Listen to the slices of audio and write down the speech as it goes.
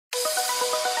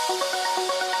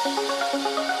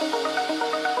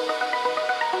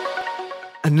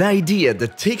An idea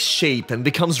that takes shape and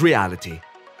becomes reality,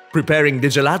 preparing the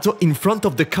gelato in front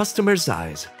of the customer's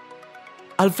eyes.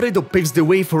 Alfredo paves the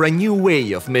way for a new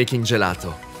way of making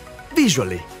gelato,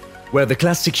 visually, where the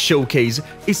classic showcase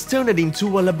is turned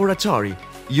into a laboratory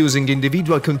using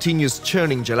individual continuous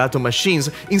churning gelato machines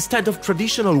instead of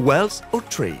traditional wells or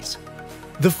trays.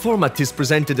 The format is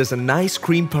presented as an ice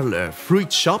cream parlor,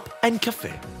 fruit shop and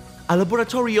cafe, a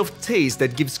laboratory of taste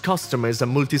that gives customers a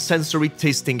multisensory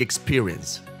tasting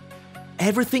experience.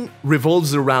 Everything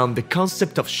revolves around the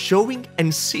concept of showing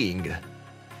and seeing.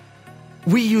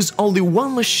 We use only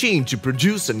one machine to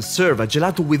produce and serve a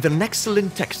gelato with an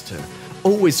excellent texture,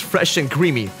 always fresh and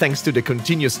creamy thanks to the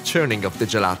continuous churning of the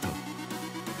gelato.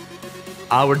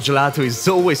 Our gelato is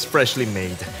always freshly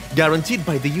made, guaranteed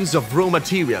by the use of raw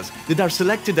materials that are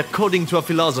selected according to a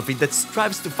philosophy that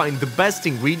strives to find the best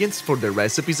ingredients for the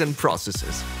recipes and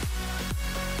processes.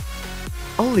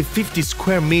 Only 50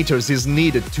 square meters is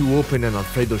needed to open an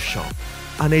Alfredo shop,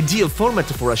 an ideal format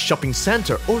for a shopping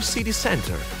center or city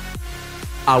center.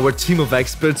 Our team of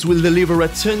experts will deliver a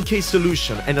turnkey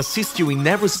solution and assist you in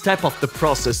every step of the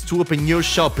process to open your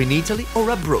shop in Italy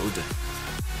or abroad.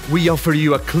 We offer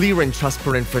you a clear and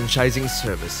transparent franchising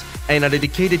service and a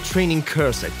dedicated training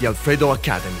course at the Alfredo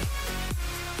Academy.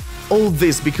 All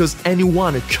this because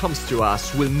anyone who comes to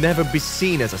us will never be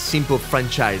seen as a simple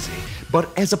franchisee, but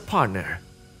as a partner,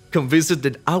 convinced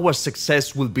that our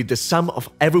success will be the sum of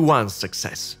everyone's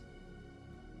success.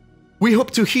 We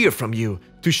hope to hear from you,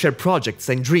 to share projects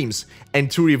and dreams, and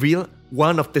to reveal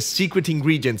one of the secret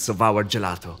ingredients of our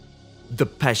gelato: the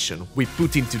passion we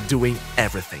put into doing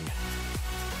everything.